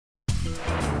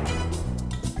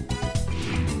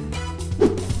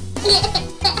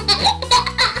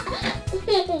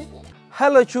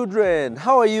Hello children,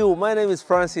 how are you? My name is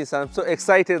Francis. I'm so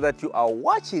excited that you are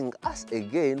watching us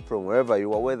again from wherever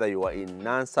you are, whether you are in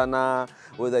Nansana,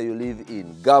 whether you live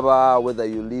in Gaba, whether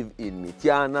you live in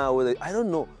Mitiana, I don't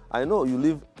know. I know you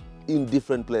live in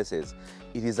different places.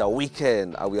 It is a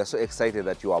weekend and we are so excited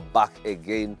that you are back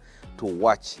again to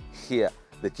watch here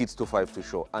the Kidz 252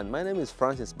 show. And my name is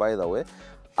Francis, by the way.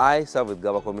 I serve with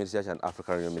Gaba Community Church and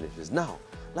African Union Ministries. Now,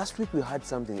 last week we had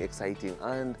something exciting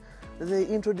and they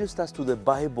introduced us to the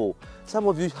Bible. Some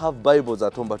of you have Bibles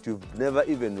at home, but you've never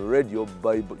even read your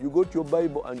Bible. You got your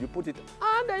Bible and you put it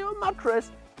under your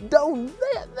mattress, down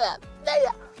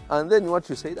there. And then what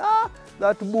you said,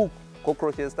 that book,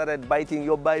 cockroaches started biting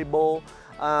your Bible.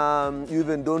 You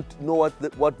even don't know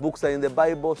what books are in the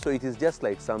Bible, so it is just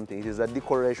like something. It is a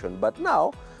decoration. But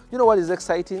now, you know what is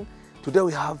exciting? Today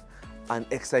we have an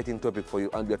exciting topic for you,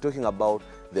 and we are talking about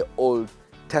the Old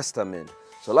Testament.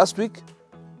 So last week,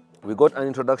 we got an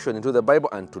introduction into the Bible,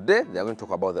 and today they are going to talk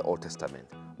about the Old Testament.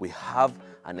 We have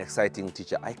an exciting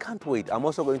teacher. I can't wait. I'm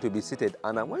also going to be seated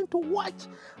and I'm going to watch.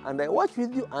 And I watch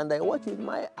with you and I watch with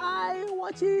my eye,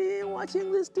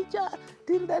 watching this teacher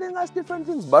telling us different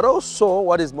things. But also,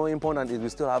 what is more important is we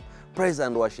still have praise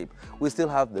and worship. We still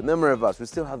have the memory verse. We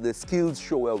still have the skills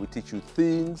show where we teach you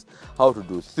things, how to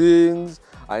do things.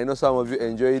 I know some of you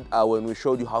enjoyed when we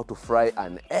showed you how to fry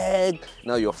an egg.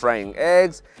 Now you're frying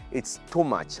eggs. It's too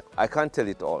much. I can't tell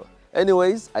it all.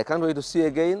 Anyways, I can't wait to see you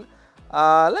again.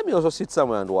 Let me also sit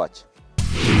somewhere and watch.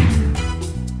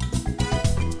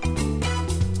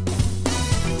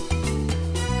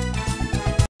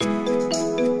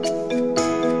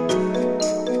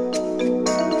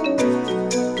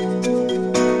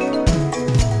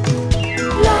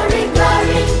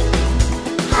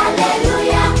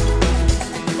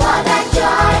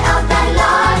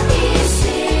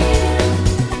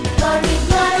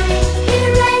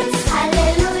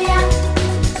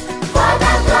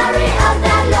 Glory of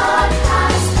the Lord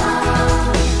has come.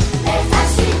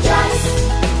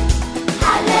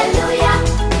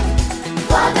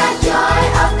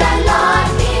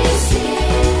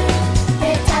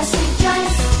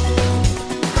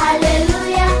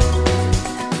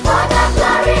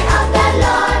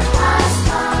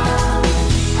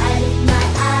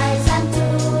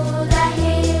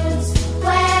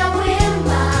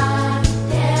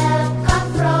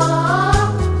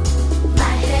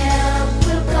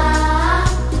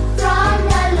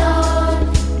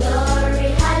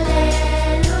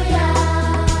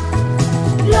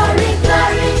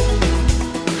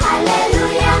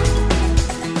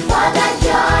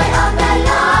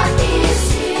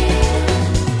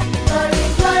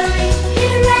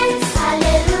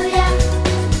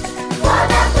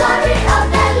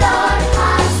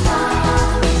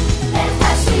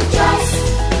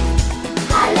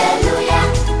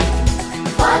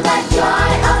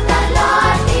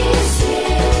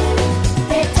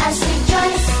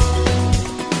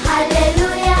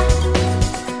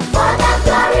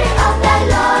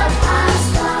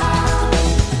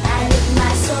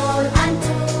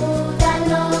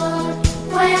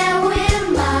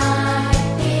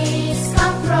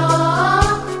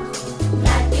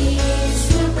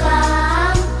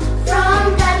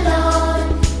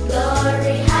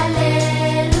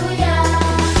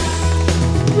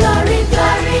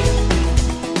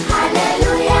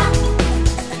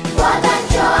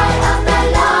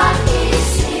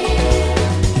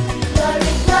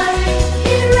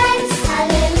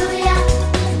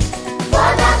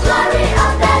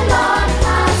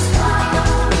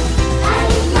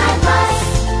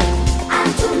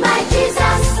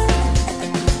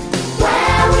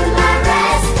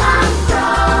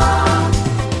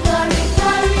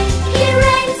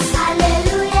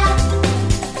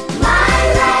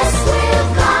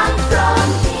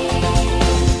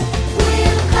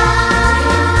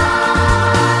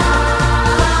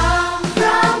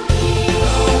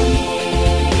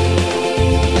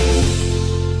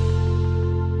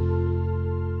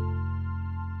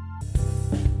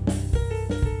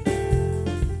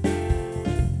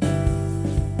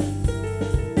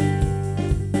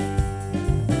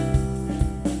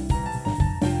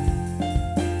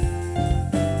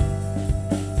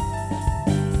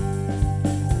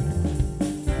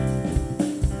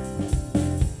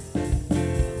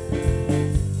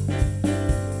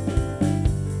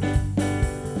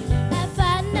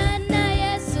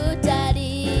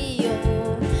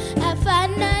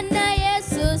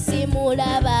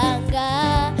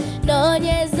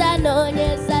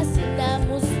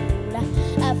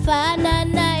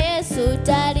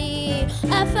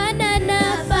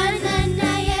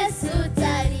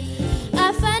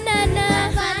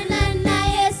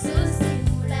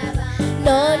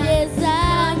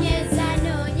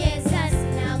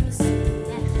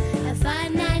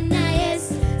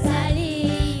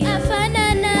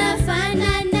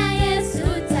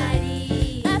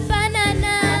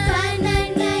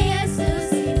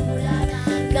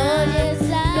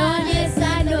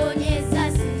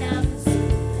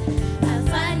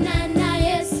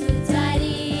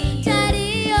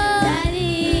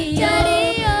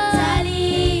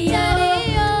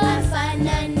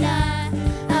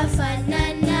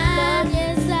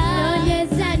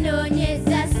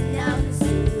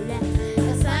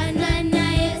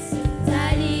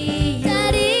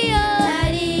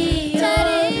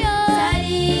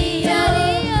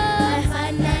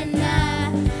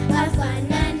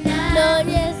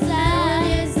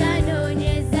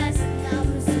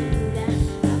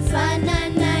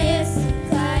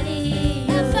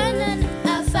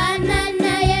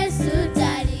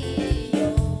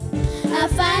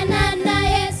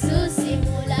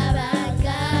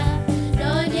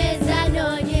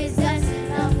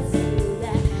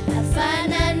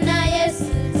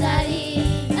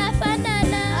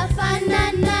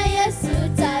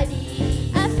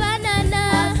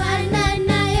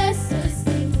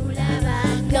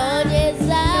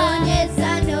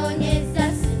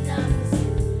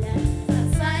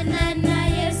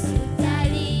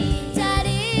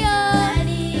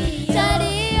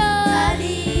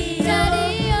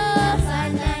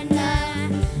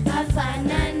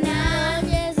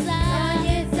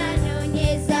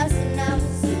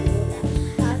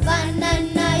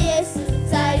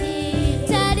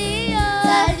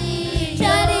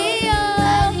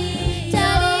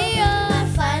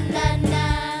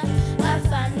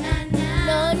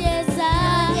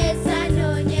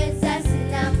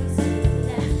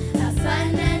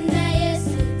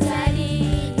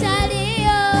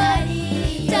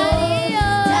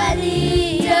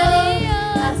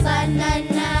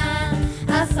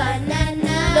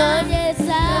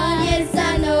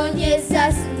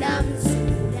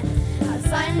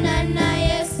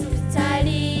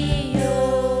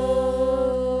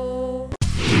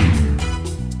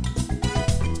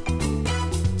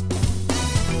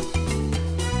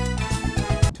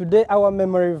 Today our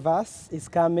memory verse is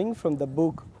coming from the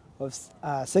book of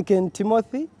 2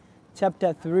 Timothy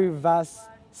chapter 3 verse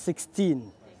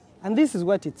 16. And this is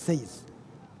what it says.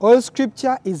 All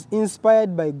scripture is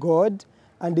inspired by God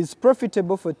and is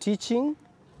profitable for teaching,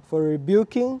 for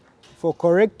rebuking, for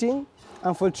correcting,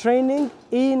 and for training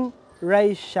in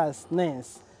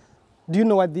righteousness. Do you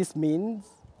know what this means?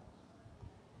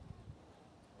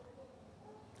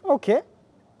 Okay.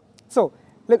 So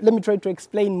let me try to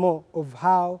explain more of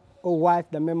how or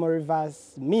what the memory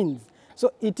verse means.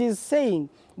 So it is saying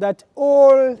that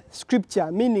all scripture,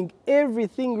 meaning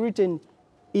everything written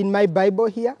in my Bible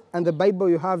here and the Bible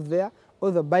you have there,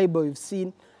 or the Bible you've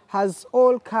seen, has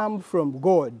all come from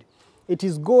God. It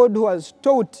is God who has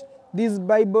taught these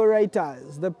Bible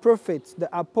writers, the prophets, the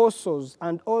apostles,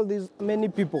 and all these many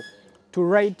people to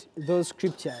write those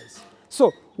scriptures.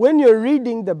 So when you're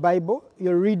reading the Bible,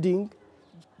 you're reading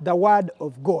the Word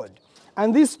of God.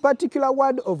 And this particular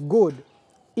Word of God,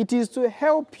 it is to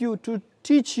help you, to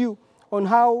teach you on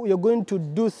how you're going to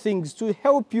do things, to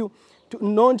help you to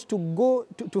not to go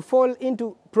to fall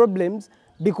into problems,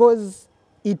 because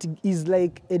it is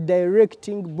like a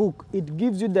directing book. It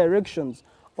gives you directions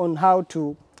on how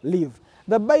to live.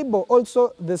 The Bible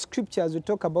also, the scriptures we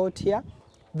talk about here,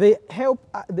 they help,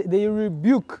 they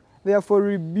rebuke, they are for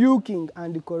rebuking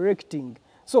and correcting.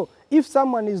 So if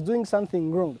someone is doing something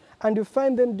wrong and you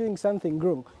find them doing something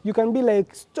wrong, you can be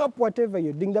like, stop whatever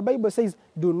you're doing. The Bible says,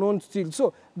 do not steal.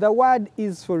 So the word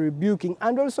is for rebuking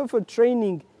and also for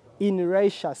training in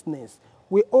righteousness.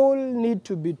 We all need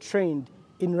to be trained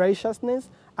in righteousness,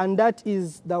 and that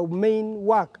is the main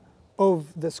work of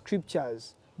the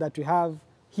scriptures that we have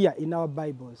here in our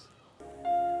Bibles.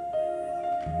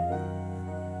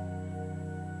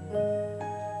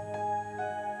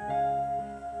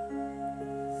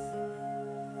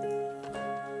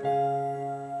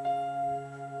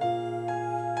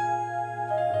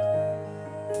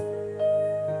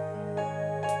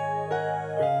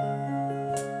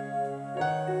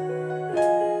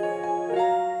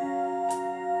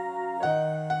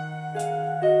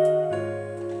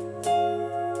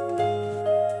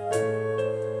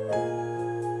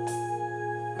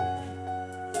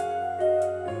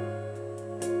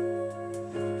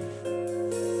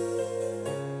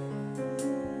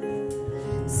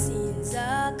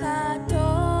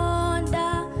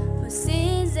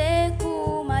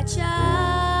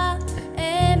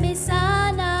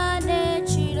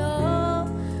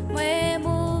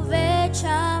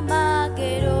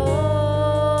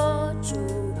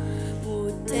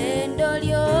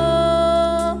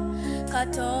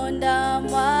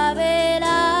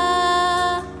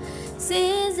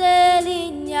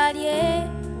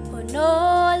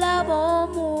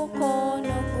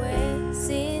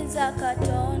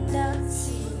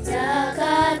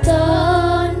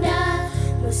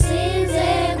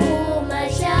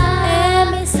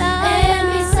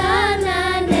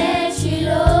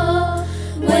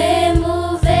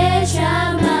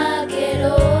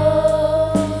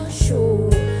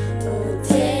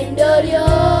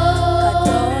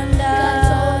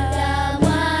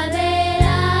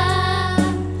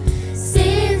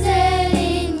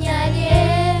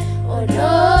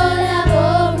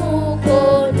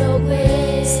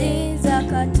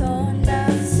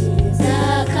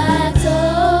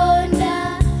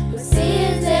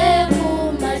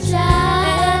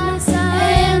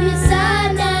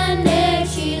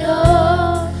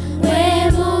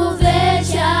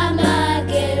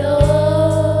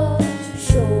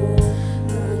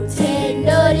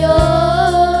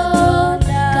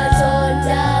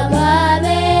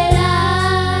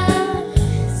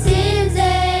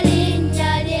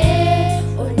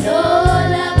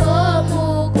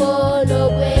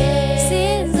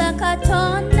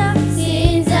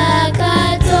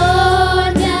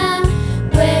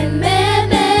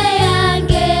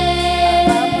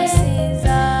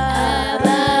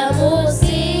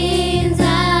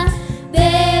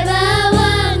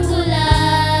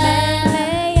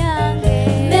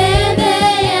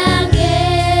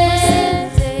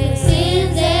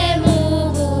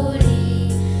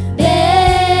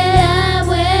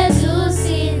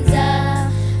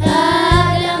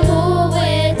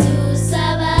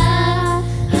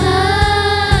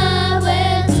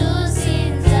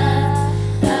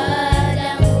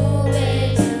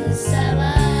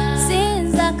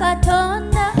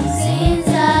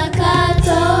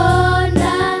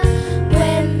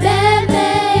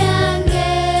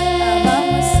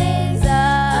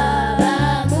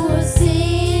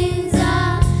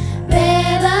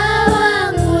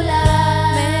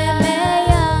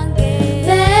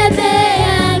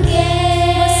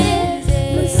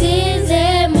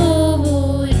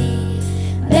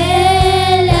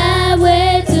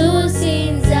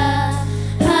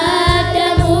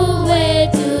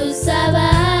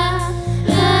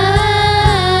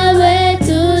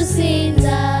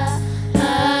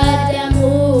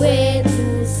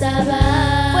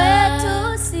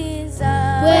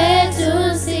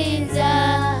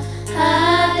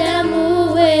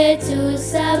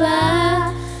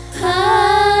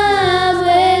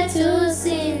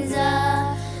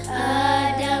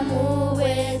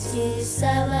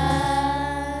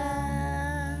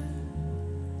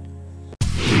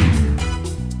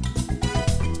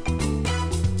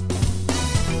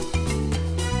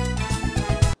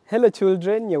 Hello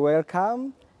children, you're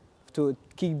welcome to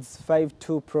Kidz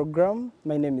 5.2 program.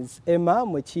 My name is Emma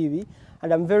Mochivi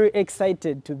and I'm very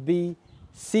excited to be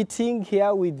sitting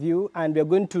here with you, and we're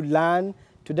going to learn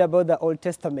today about the Old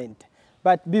Testament.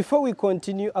 But before we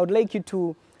continue, I would like you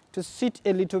to sit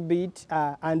a little bit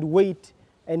and wait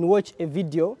and watch a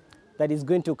video that is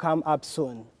going to come up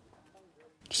soon.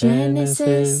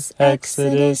 Genesis,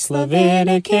 Exodus,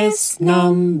 Leviticus,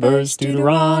 Numbers,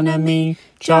 Deuteronomy,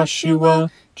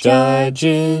 Joshua,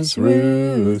 Judges,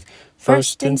 Ruth,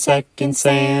 1st and 2nd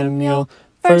Samuel,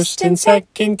 1st and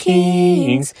 2nd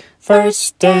Kings,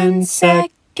 1st and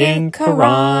 2nd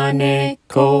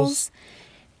Chronicles,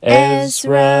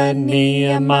 Ezra,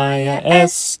 Nehemiah,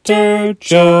 Esther,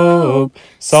 Job,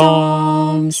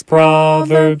 Psalms,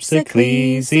 Proverbs,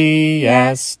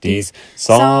 Ecclesiastes,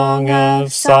 Song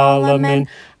of Solomon,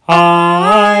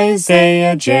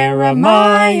 Isaiah,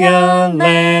 Jeremiah,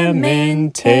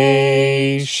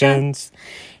 Lamentations,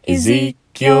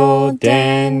 Ezekiel,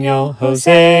 Daniel,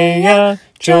 Hosea,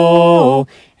 Joel,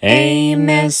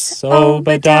 Amos,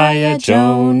 Obadiah,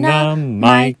 Jonah,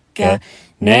 Micah,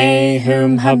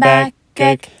 Nahum,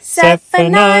 Habakkuk,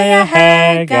 Zephaniah,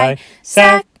 Haggai,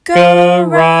 Zechariah,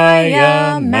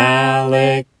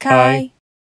 Malachi.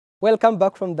 Welcome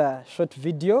back from the short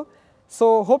video.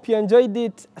 So hope you enjoyed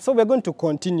it. So we're going to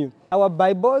continue. Our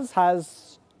Bibles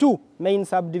has two main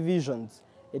subdivisions.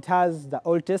 It has the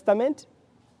Old Testament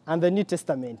and the New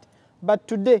Testament. But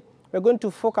today we're going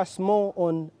to focus more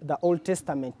on the Old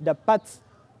Testament, the parts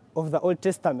of the Old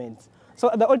Testament. So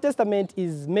the Old Testament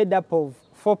is made up of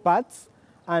 4 parts,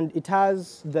 and it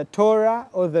has the Torah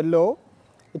or the law,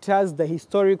 it has the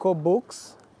historical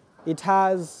books, it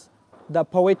has the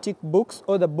poetic books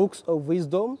or the books of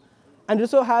wisdom, and it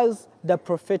also has the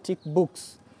prophetic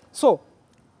books. So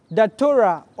the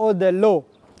Torah or the law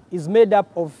is made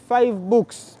up of 5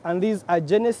 books, and these are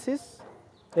Genesis,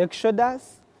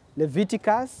 Exodus,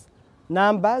 Leviticus,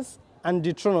 Numbers, and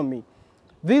Deuteronomy.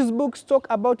 These books talk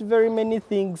about very many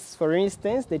things. For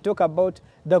instance, they talk about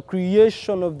the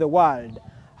creation of the world,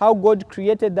 how God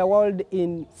created the world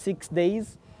in 6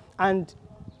 days, and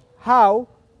how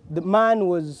the man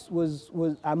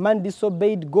man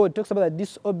disobeyed God. It talks about the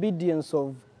disobedience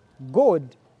of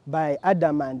God by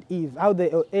Adam and Eve, how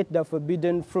they ate the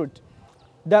forbidden fruit.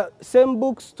 The same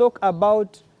books talk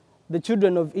about the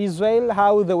children of Israel,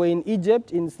 how they were in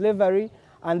Egypt in slavery,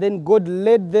 and then God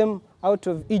led them out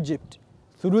of Egypt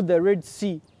through the Red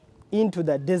Sea into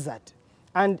the desert.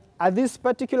 And at this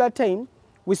particular time,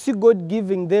 we see God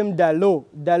giving them the law.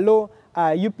 The law,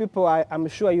 you people, I'm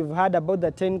sure you've heard about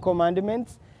the 10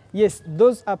 Commandments. Yes,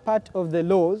 those are part of the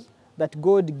laws that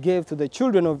God gave to the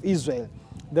children of Israel.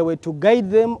 They were to guide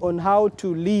them on how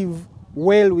to live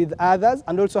well with others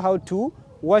and also how to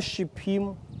worship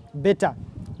Him better.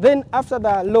 Then after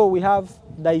the law, we have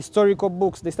the historical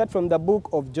books. They start from the book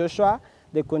of Joshua.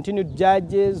 They continue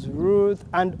Judges, Ruth,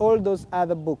 and all those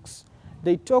other books.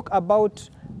 They talk about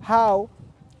how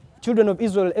children of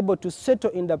Israel were able to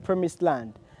settle in the promised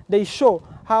land. They show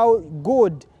how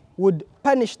God would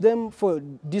punish them for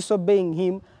disobeying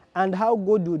Him and how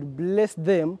God would bless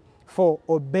them for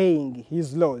obeying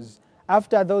His laws.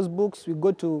 After those books, we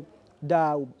go to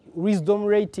the wisdom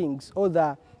ratings or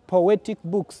the poetic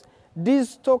books.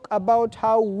 These talk about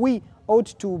how we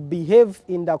ought to behave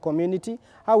in the community,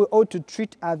 how we ought to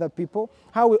treat other people,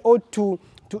 how we ought to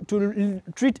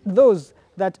treat those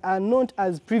that are not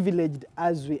as privileged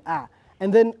as we are.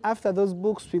 And then after those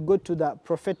books, we go to the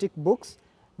prophetic books.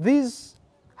 These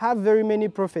have very many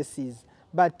prophecies,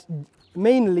 but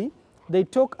mainly they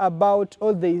talk about,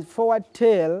 or they forward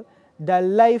tell the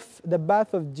life, the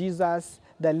birth of Jesus,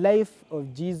 the life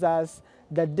of Jesus,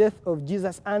 the death of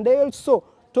Jesus, and they also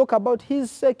talk about His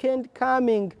second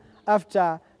coming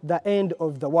after the end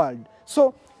of the world.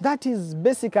 So that is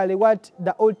basically what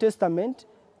the Old Testament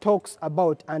talks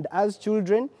about. And as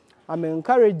children, I'm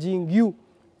encouraging you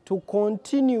to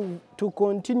continue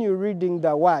reading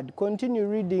the Word, continue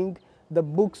reading the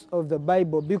books of the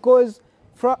Bible, because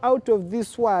out of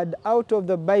this Word, out of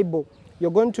the Bible,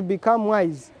 you're going to become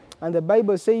wise. And the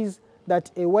Bible says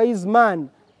that a wise man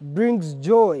brings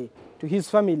joy to his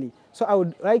family. So I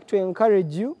would like to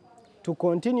encourage you to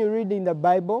continue reading the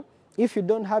Bible. If you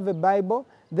don't have a Bible,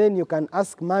 then you can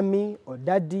ask mommy or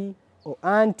daddy or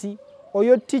auntie or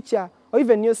your teacher or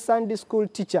even your Sunday school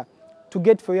teacher to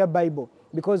get for your Bible,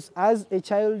 because as a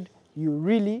child, you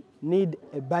really need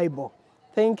a Bible.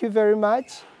 Thank you very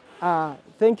much.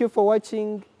 Thank you for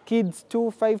watching Kidz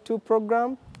 252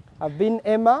 program. I've been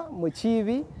Emma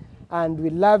Mochivi, and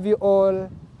we love you all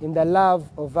in the love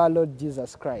of our Lord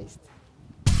Jesus Christ.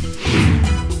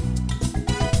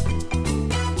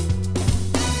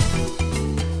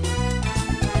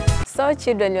 So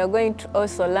children, you're going to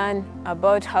also learn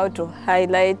about how to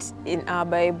highlight in our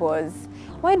Bibles.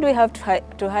 Why do we have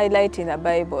to highlight in the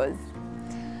Bibles?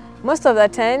 Most of the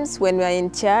times when we are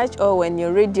in church or when you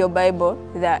read your Bible,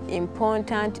 there are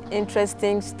important,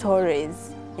 interesting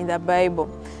stories in the Bible.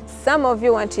 Some of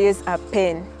you want to use a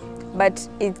pen, but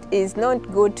it is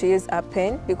not good to use a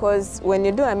pen because when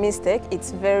you do a mistake,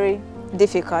 it's very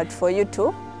difficult for you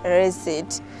to erase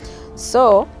it.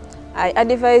 So I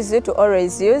advise you to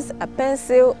always use a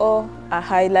pencil or a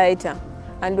highlighter.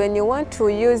 And when you want to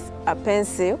use a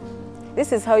pencil,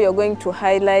 this is how you're going to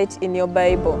highlight in your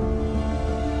Bible.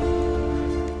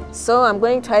 So I'm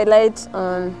going to highlight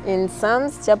in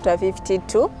Psalms chapter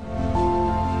 52.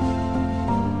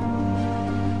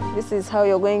 This is how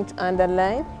you're going to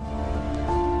underline.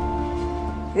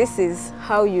 This is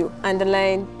how you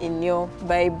underline in your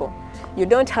Bible. You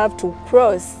don't have to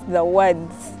cross the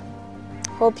words.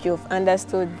 Hope you've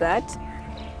understood that.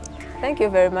 Thank you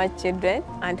very much, children,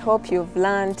 and hope you've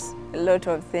learned a lot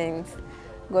of things.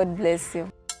 God bless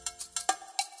you.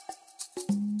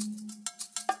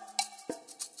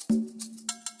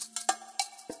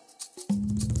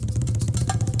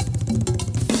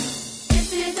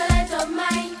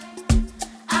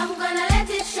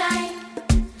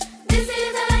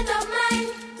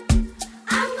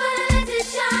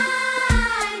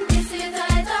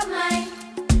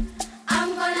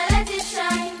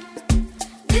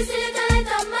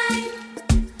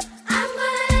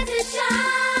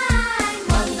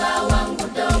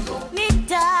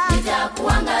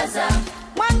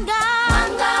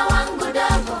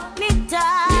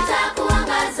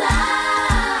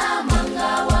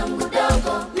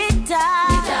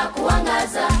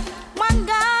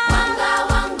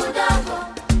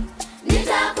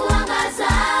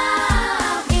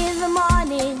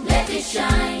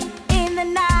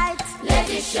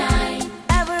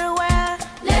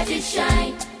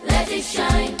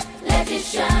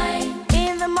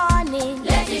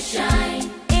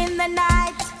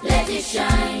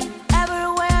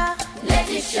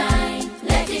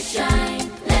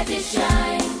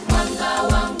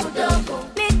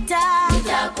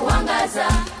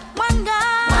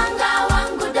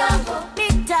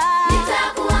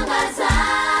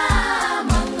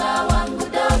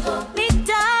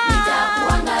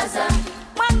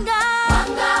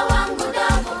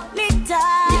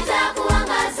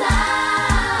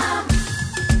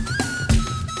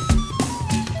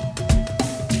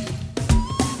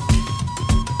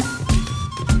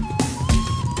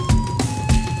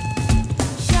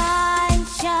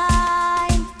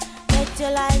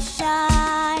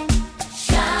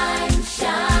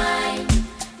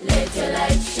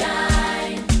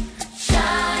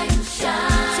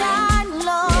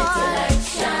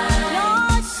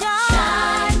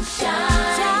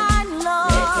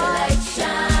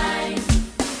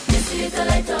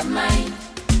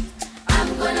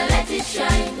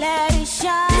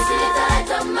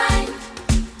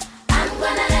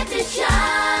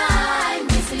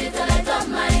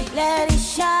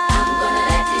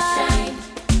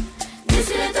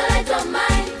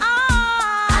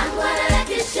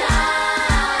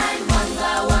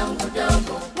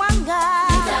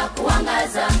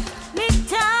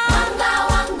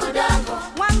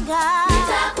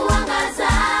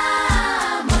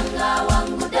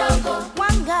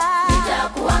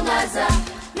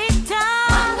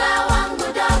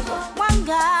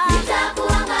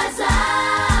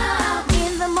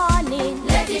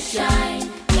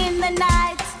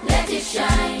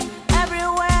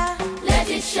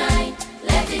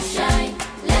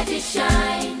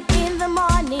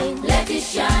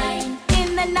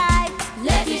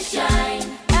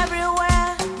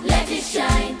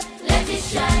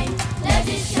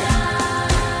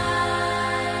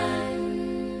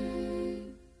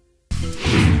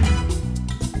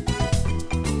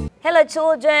 Hello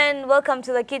children, welcome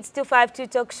to the Kidz 252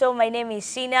 talk show. My name is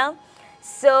Sheena.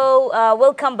 So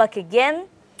welcome back again.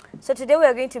 So today we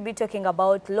are going to be talking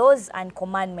about laws and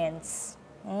commandments.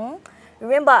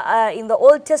 Remember in the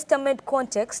Old Testament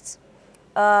context,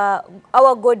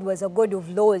 our God was a God of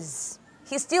laws.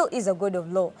 He still is a God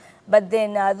of law. But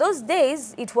then those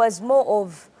days it was more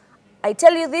of, I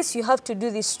tell you this, you have to do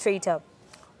this straight up.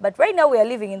 But right now we are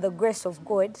living in the grace of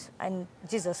God and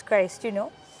Jesus Christ, you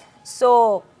know.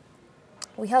 So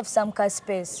we have some car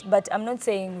space, but I'm not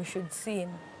saying we should sin,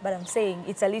 but I'm saying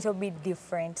it's a little bit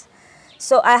different.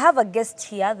 So I have a guest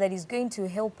here that is going to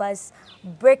help us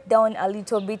break down a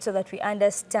little bit so that we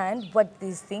understand what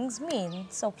these things mean.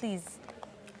 So please,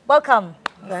 welcome.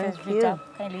 Thank you. Rita,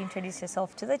 kindly introduce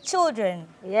yourself to the children.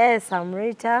 Yes, I'm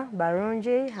Rita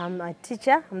Barunji. I'm a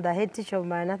teacher. I'm the head teacher of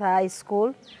Maranatha High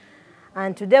School.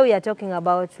 And today we are talking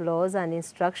about laws and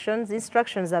instructions.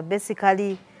 Instructions are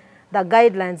basically the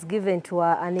guidelines given to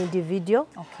an individual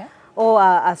or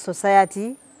a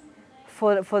society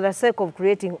for the sake of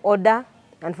creating order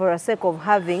and for the sake of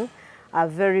having a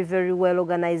very, very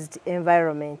well-organized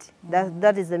environment.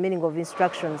 That is the meaning of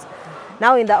instructions.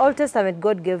 Now, in the Old Testament,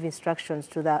 God gave instructions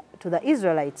to the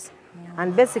Israelites.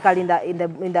 And basically,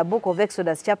 in the book of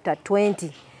Exodus, chapter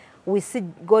 20, we see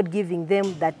God giving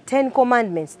them the 10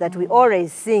 commandments that we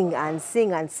always sing and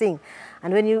sing and sing.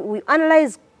 And when we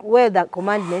analyze well the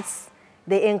commandments,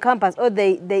 they encompass or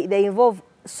they involve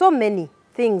so many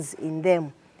things in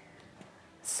them.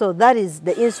 So that is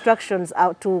the instructions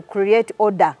to create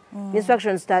order,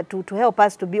 instructions to help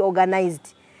us to be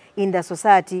organized in the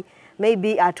society.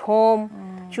 Maybe at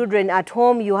home, children at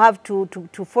home, you have to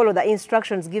follow the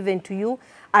instructions given to you.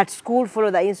 At school,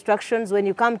 follow the instructions. When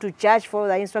you come to church, follow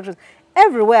the instructions.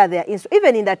 Everywhere there are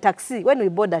even in the taxi, when we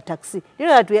board a taxi, you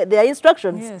know that there are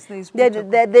instructions. Yes,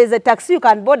 there's a taxi you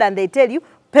can board and they tell you,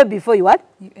 pay before you what?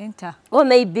 You enter. Or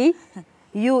maybe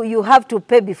you have to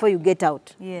pay before you get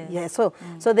out. Yes. Yeah,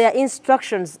 so there are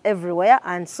instructions everywhere,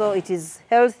 and so it is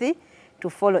healthy to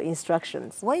follow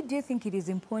instructions. Why do you think it is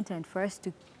important for us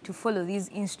to follow these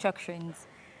instructions?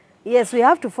 Yes, we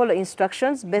have to follow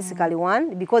instructions, basically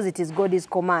one, because it is God's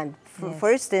command.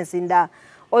 For instance, in the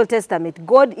Old Testament,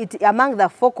 among the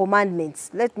 4 commandments,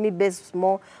 let me base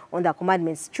more on the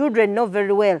commandments. Children know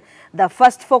very well the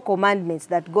first 4 commandments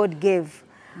that God gave.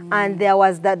 And there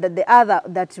was the other,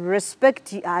 that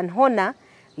respect and honor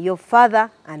your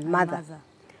father and mother.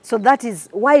 So that is,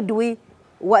 why do we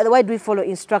follow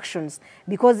instructions?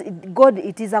 Because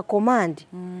it is a command.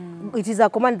 It is a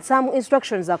command. Some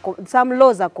instructions some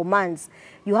laws are commands.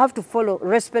 You have to follow,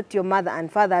 respect your mother and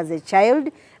father as a child,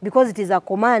 because it is a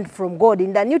command from God.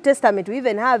 In the New Testament, we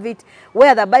even have it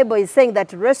where the Bible is saying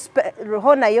that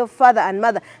honor your father and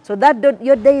mother, so that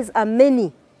your days are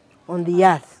many on the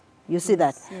earth. You see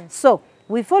that? Yes. So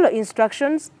we follow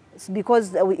instructions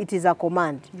because it is a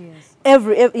command. Yes.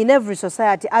 In every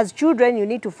society, as children, you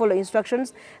need to follow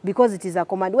instructions because it is a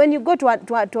command. When you go to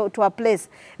a place,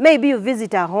 maybe you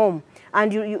visit a home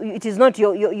and it is not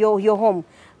your home.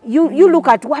 You look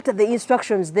at what are the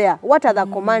instructions there, what are the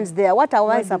commands there, what am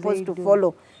I supposed to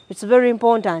follow. It's very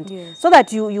important. Yes. So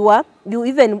that you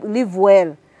even live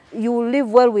well. You will live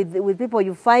well with people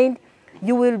you find.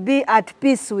 You will be at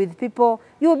peace with people.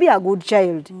 You will be a good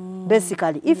child,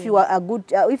 basically, if you are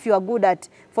good at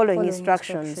following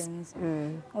instructions.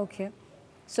 Okay,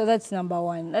 so that's number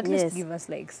 1. At least give us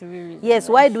like 3 reasons. Yes,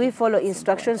 why do we follow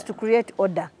instructions? To create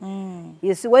order.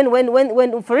 You see,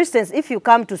 when for instance, if you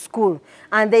come to school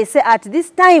and they say at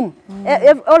this time,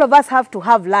 all of us have to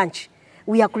have lunch,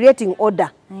 we are creating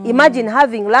order. Imagine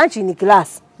having lunch in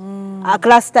class. A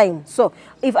class time. So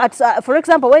if for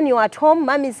example, when you're at home,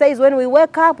 mommy says when we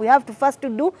wake up, we have to first to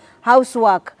do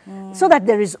housework, so that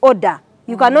there is order.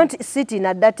 You cannot sit in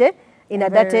a dirty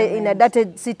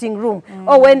sitting room,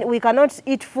 or when we cannot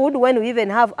eat food when we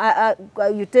even have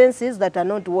utensils that are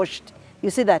not washed. You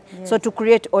see that? Yes. So to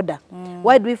create order.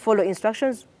 Why do we follow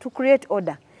instructions? To create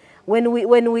order. When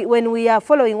we are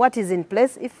following what is in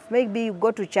place, if maybe you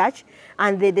go to church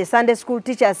and the Sunday school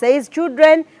teacher says,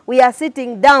 children, we are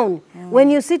sitting down. When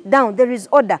you sit down, there is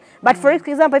order. But for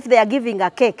example, if they are giving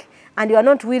a cake and you are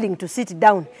not willing to sit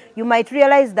down, you might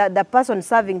realize that the person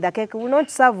serving the cake will not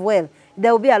serve well.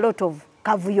 There will be a lot of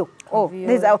kavuyo.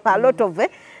 There's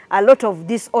a lot of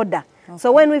disorder. Okay.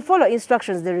 So when we follow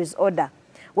instructions, there is order.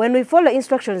 When we follow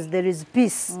instructions, there is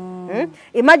peace.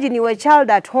 Imagine you were a child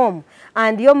at home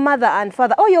and your mother and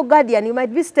father, or your guardian, you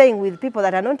might be staying with people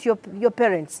that are not your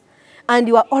parents, and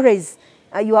you are always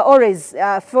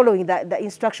following the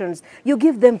instructions. You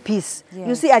give them peace. Yes.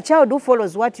 You see, a child who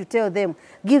follows what you tell them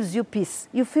gives you peace.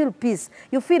 You feel peace.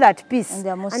 You feel at peace. And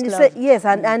they are most and you loved. say yes,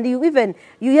 and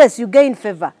you gain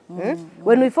favor.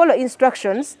 When we follow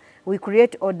instructions, we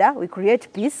create order, we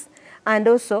create peace. And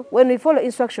also, when we follow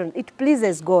instructions, it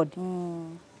pleases God.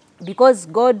 Because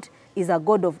God is a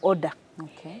God of order.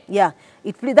 Okay. Yeah.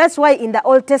 That's why in the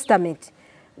Old Testament,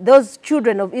 those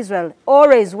children of Israel,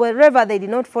 always, wherever they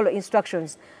did not follow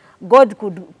instructions, God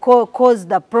could cause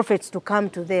the prophets to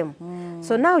come to them.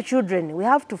 So now, children, we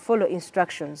have to follow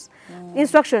instructions.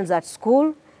 Instructions at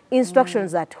school,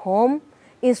 instructions at home,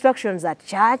 instructions at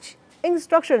church,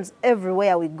 instructions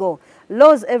everywhere we go,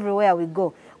 laws everywhere we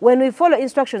go. When we follow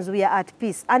instructions, we are at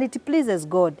peace, and it pleases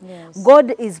God. Yes.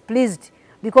 God is pleased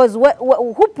because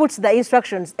who puts the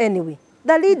instructions anyway?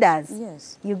 The leaders.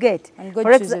 Yes. You get. And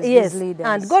God chooses his leaders.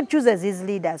 And God chooses his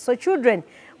leaders. So children,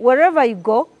 wherever you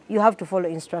go, you have to follow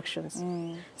instructions.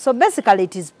 So basically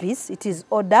it is peace, it is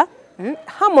order,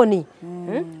 harmony.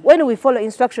 When we follow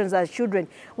instructions as children,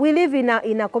 we live in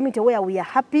a community where we are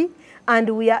happy, and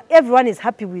everyone is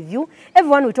happy with you.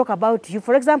 Everyone will talk about you.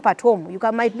 For example, at home, you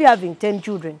might be having 10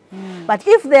 children. But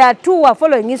if there are 2 who are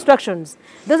following instructions,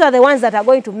 those are the ones that are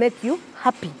going to make you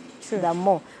happy the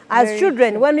more. As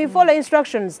children, when we follow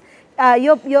instructions,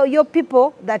 your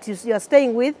people that you're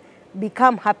staying with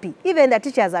become happy. Even the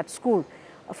teachers at school.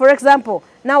 For example,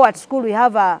 now at school we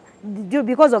have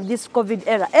because of this COVID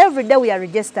era, every day we are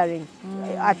registering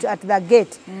at the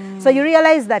gate. So you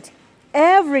realize that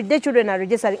every day children are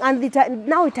registering, and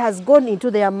now it has gone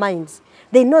into their minds.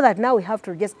 They know that now we have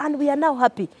to register, and we are now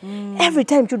happy. Every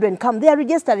time children come, they are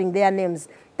registering their names.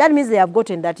 That means they have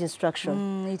gotten that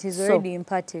instruction. It is already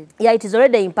imparted. Yeah, it is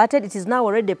already imparted. It is now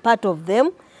already part of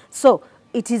them. So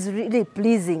it is really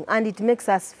pleasing, and it makes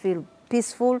us feel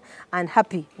peaceful and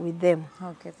happy with them.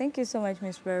 Okay, thank you so much,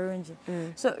 Ms. Barunji.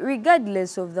 So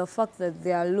regardless of the fact that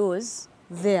there are laws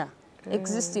there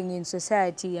existing in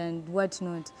society and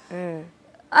whatnot,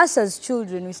 us as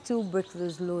children, we still break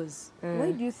those laws.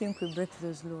 Why do you think we break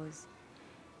those laws?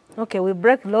 Okay, we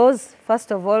break laws.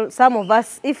 First of all, some of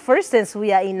us, if for instance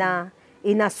we are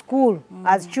in a school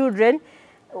as children,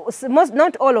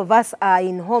 not all of us are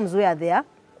in homes where there are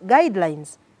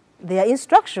guidelines. Their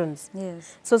instructions.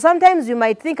 Yes. So sometimes you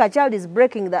might think a child is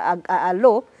breaking a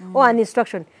law or an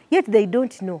instruction, yet they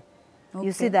don't know. Okay.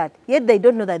 You see that? Yet they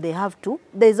don't know that they have to.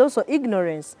 There is also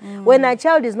ignorance. When a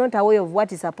child is not aware of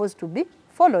what is supposed to be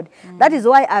followed. That is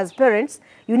why as parents,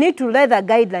 you need to lay the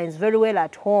guidelines very well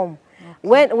at home.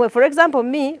 Okay. When for example,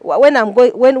 me, when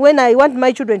I want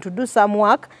my children to do some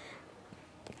work,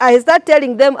 I start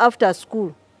telling them after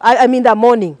school. I mean the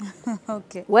morning.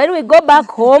 Okay. When we go back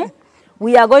home,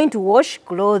 we are going to wash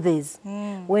clothes.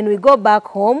 When we go back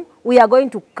home, we are going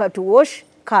to wash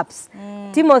cups.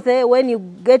 Timothy, when you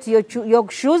get your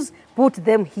shoes, put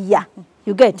them here.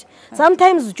 You get?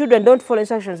 Sometimes children don't follow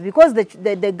instructions because the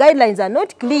guidelines are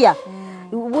not clear.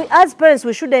 We, as parents,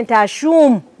 we shouldn't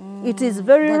assume. It is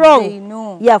very wrong. They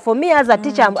know. Yeah, for me as a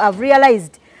teacher, I've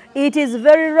realized it is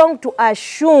very wrong to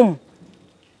assume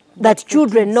that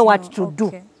children know what to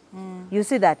do. You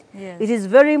see that? Yes. It is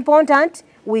very important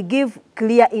we give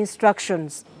clear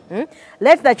instructions.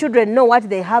 Let the children know what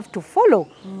they have to follow,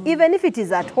 even if it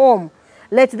is at home.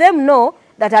 Let them know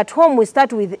that at home we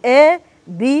start with A,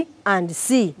 B, and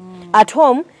C. At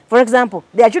home, for example,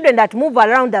 there are children that move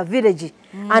around the village,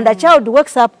 and the child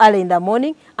wakes up early in the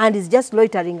morning and is just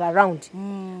loitering around.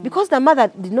 Because the mother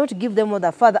did not give them, or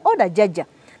the father, or the judge,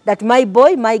 that my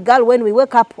boy, my girl, when we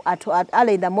wake up at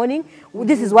early in the morning,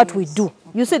 this is what we do.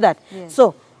 You see that? Yes.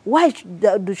 So why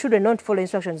do children not follow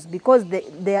instructions? Because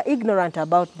they are ignorant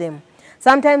about them.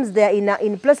 Sometimes they are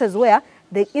in places where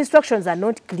the instructions are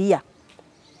not clear.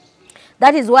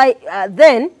 That is why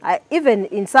even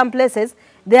in some places,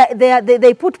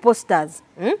 they put posters.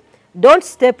 Don't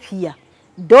step here.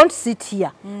 Don't sit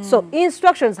here. So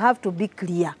instructions have to be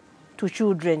clear to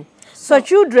children. So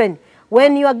children,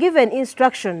 when you are given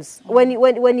instructions, when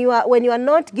you are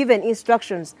not given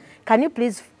instructions, can you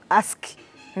please ask?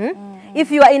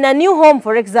 If you are in a new home,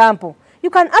 for example, you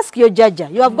can ask your jaja.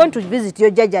 You have gone to visit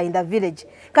your jaja in the village.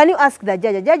 Can you ask the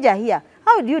jaja here,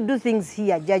 how do you do things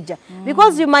here, jaja?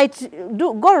 Because you might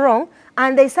go wrong,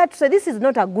 and they start to say, this is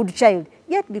not a good child.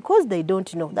 Yet because they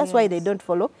don't know. That's why they don't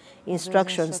follow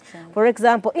instructions. For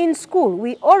example, in school,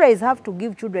 we always have to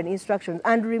give children instructions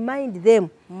and remind them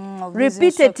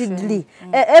repeatedly.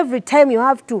 Every time you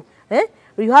have to,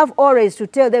 you have always to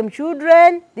tell them,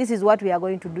 children, this is what we are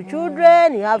going to do.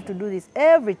 Children, you have to do this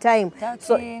every time.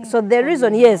 So the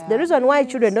reason, the reason why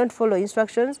children don't follow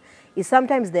instructions is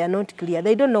sometimes they are not clear.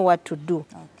 They don't know what to do.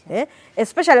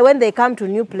 Especially when they come to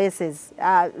new places.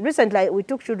 Recently, we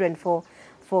took children for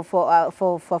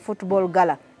football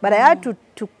gala. But I had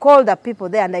to call the people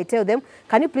there, and I tell them,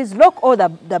 can you please lock all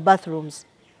the bathrooms?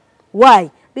 Why?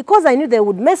 Because I knew they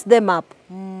would mess them up.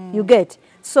 You get?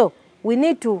 So we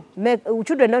need to make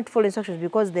children not follow instructions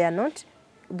because they are not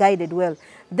guided well.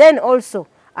 Then also,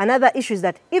 another issue is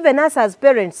that even us as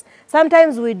parents,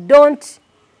 sometimes we don't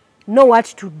know what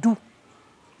to do.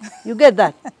 You get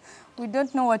that? We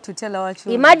don't know what to tell our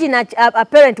children. Imagine a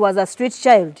parent was a street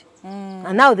child,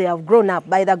 and now they have grown up.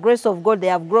 By the grace of God, they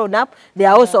have grown up. They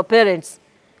are also parents.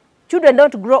 Children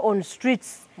don't grow on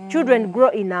streets. Children grow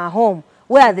in a home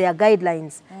where there are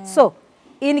guidelines. So,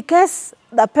 in case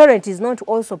the parent is not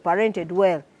also parented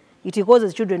well, it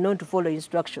causes children not to follow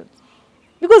instructions.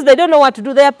 Because they don't know what to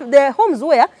do. There are homes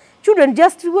where children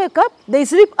just wake up, they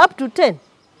sleep up to 10.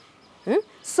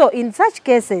 So in such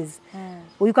cases,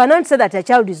 we cannot say that a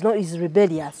child is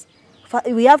rebellious.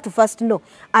 we have to first know,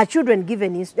 are children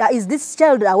given, is this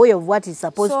child aware of what he's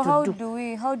supposed to do?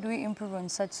 So how do we improve on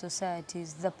such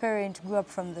societies? The parent grew up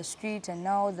from the street and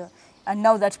now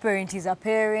that parent is a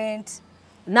parent.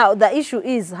 Now the issue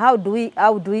is, how do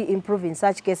we improve in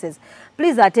such cases?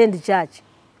 Please attend church,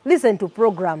 listen to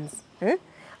programs,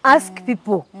 ask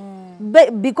people.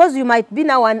 Because you might be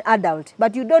now an adult,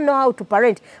 but you don't know how to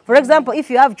parent. For example,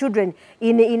 if you have children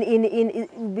in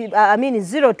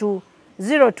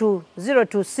 0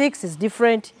 to 6 is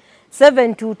different,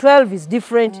 7 to 12 is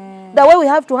different. The way we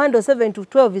have to handle 7 to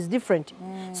 12 is different.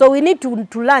 So we need to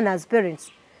learn as parents.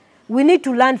 We need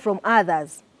to learn from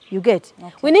others. You get?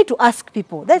 Okay. We need to ask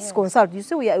people. Let's consult. You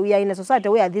see, we are in a society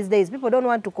where these days people don't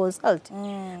want to consult.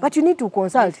 But you need to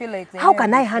consult. Like how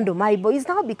can I handle my boy? It's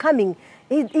now becoming,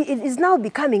 it is now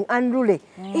becoming unruly.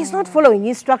 He's not following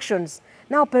instructions.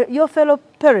 Now your fellow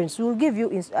parents will give you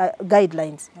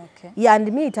guidelines. Okay. Yeah,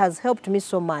 and me, it has helped me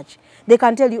so much. They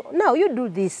can tell you, now you do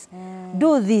this,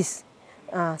 do this.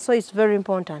 So it's very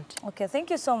important. Okay,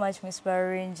 thank you so much, Miss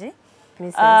Barinji.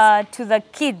 To the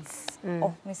kids,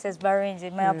 oh, Mrs.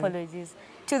 Barinji, my apologies.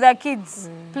 To the kids,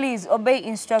 please obey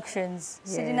instructions.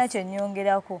 Yes.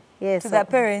 Yes. To the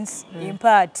parents,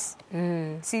 impart.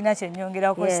 Yes.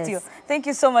 Still. Thank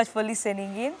you so much for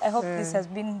listening in. I hope this has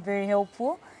been very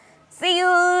helpful. See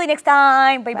you next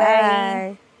time. Bye-bye.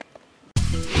 Bye.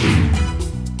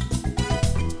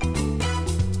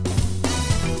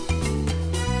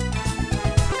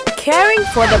 Caring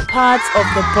for the parts of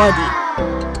the body.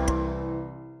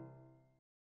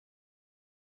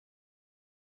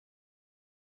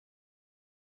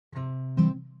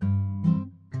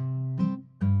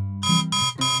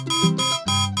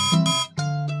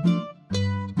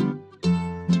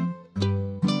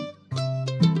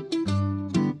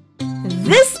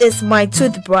 This is my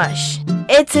toothbrush.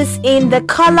 It is in the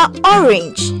color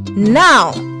orange.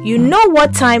 Now, you know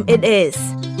what time it is.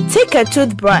 Take a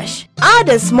toothbrush, add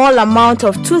a small amount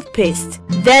of toothpaste,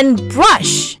 then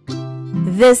brush.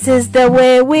 This is the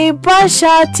way we brush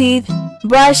our teeth,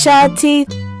 brush our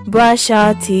teeth, brush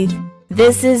our teeth.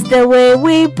 This is the way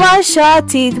we brush our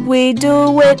teeth. We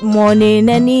do it morning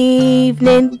and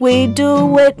evening. We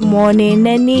do it morning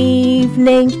and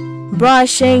evening.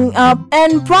 Brushing up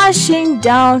and brushing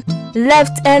down,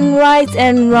 left and right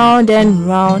and round and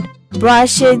round.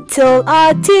 Brush it till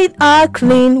our teeth are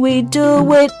clean. We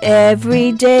do it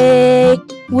every day.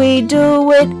 We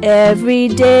do it every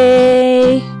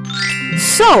day.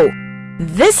 So,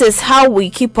 this is how we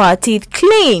keep our teeth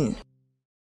clean.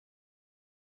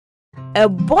 A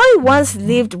boy once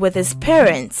lived with his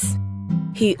parents.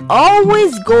 He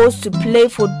always goes to play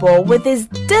football with his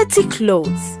dirty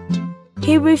clothes.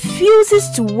 He refuses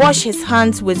to wash his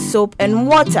hands with soap and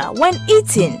water when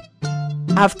eating.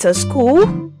 After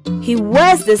school, he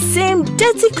wears the same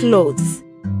dirty clothes.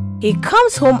 He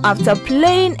comes home after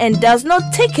playing and does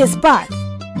not take his bath.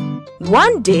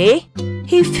 One day,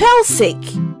 he fell sick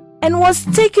and was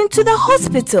taken to the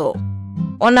hospital.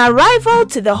 On arrival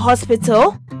to the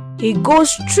hospital, he goes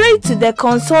straight to the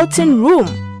consulting room.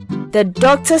 The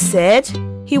doctor said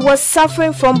he was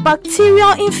suffering from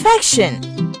bacterial infection.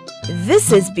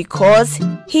 This is because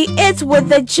he ate with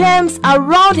the germs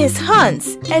around his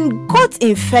hands and got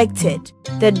infected.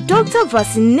 The doctor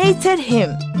vaccinated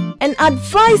him and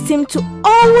advised him to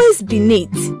always be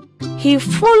neat. He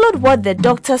followed what the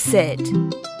doctor said.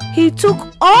 He took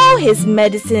all his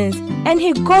medicines and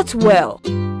he got well.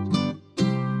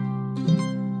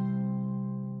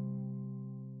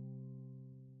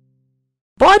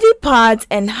 Body parts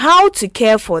and how to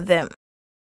care for them.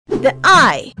 The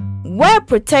eye. Wear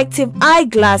protective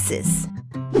eyeglasses.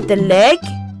 The leg.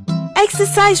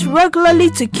 Exercise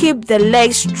regularly to keep the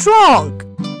legs strong.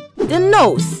 The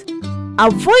nose.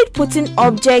 Avoid putting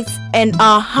objects and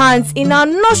our hands in our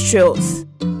nostrils.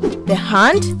 The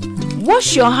hand.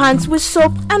 Wash your hands with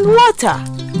soap and water.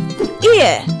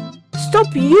 Ear.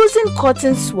 Stop using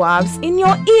cotton swabs in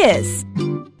your ears.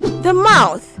 The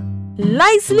mouth.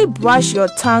 Lightly brush your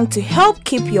tongue to help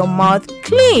keep your mouth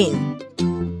clean.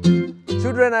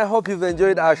 Children, I hope you've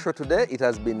enjoyed our show today. It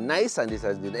has been nice and it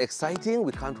has been exciting.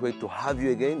 We can't wait to have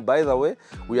you again. By the way,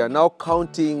 we are now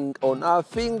counting on our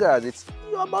fingers.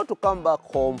 You're about to come back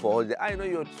home for holiday. I know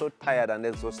you're so tired and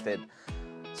exhausted.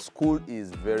 School is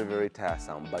very, very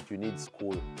tiresome, but you need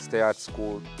school. Stay at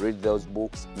school, read those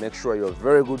books, make sure you're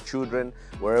very good children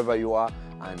wherever you are,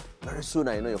 and very soon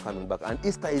I know you're coming back. And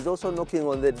Easter is also knocking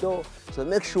on the door, so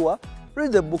make sure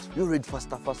read the books. You read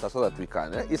faster so that we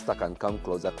can. Easter can come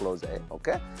closer,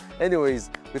 okay? Anyways,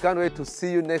 we can't wait to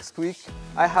see you next week.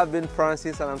 I have been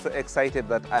Francis and I'm so excited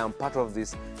that I am part of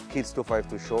this Kidz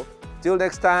 252 show. Till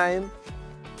next time,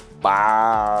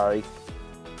 bye.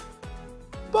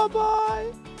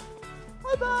 Bye-bye.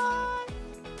 Bye-bye.